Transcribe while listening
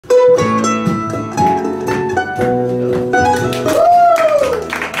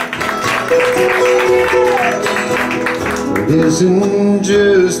isn't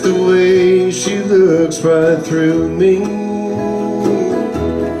just the way she looks right through me.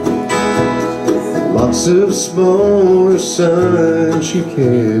 Lots of smaller signs she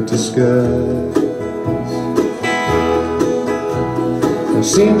can't disguise. I've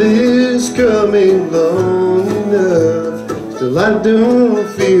seen this coming long enough, still I don't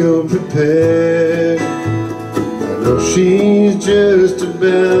feel prepared. I know she's just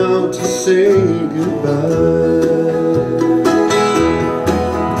about to say goodbye.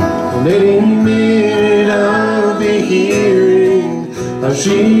 And any minute I'll be hearing how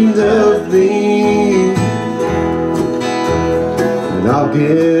she loved me, and I'll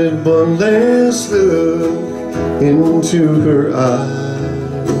get one last look into her eyes.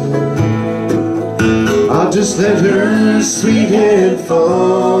 I'll just let her sweet hand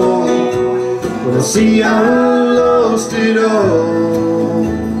fall when I see I lost it all.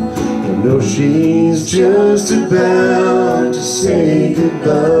 I know she's just about to say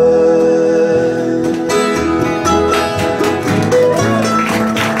goodbye.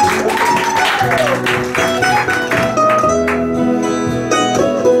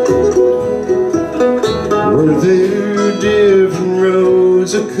 Were there different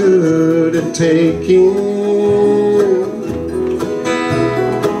roads I could have taken?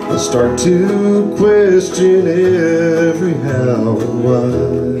 I start to question every how and why.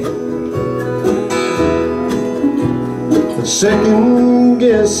 But second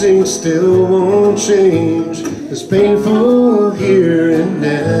guessing still won't change. It's painful here and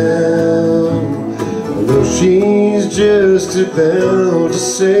now. I know she's just about to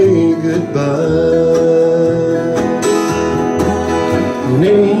say goodbye. And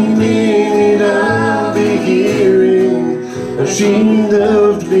any minute I'll be hearing how she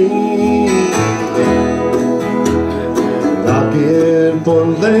loved me. I'll get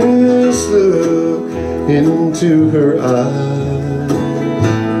one last look into her eyes.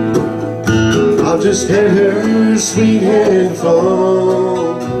 I'll just let her sweet hand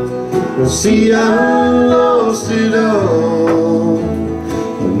fall and see I lost it all.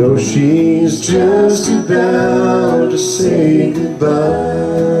 I know she's just about to say goodbye.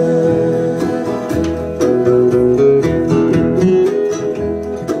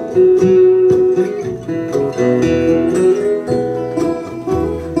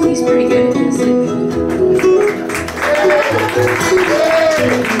 He's pretty good at music.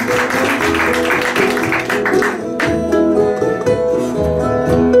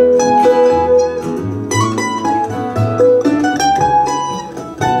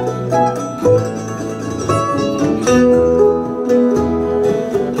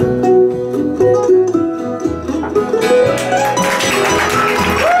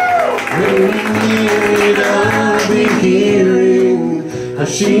 I'll be hearing how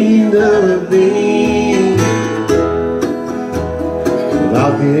she loved me, and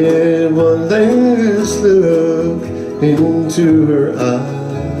I'll get one last look into her eyes.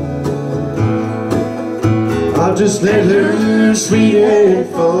 I'll just let her sweet hand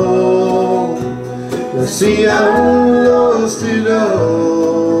fall and see I lost it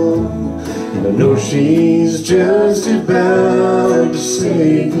all. And I know she's just about to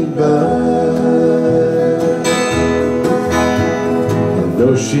say goodbye. I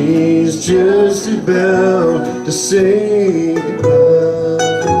know she's just about to say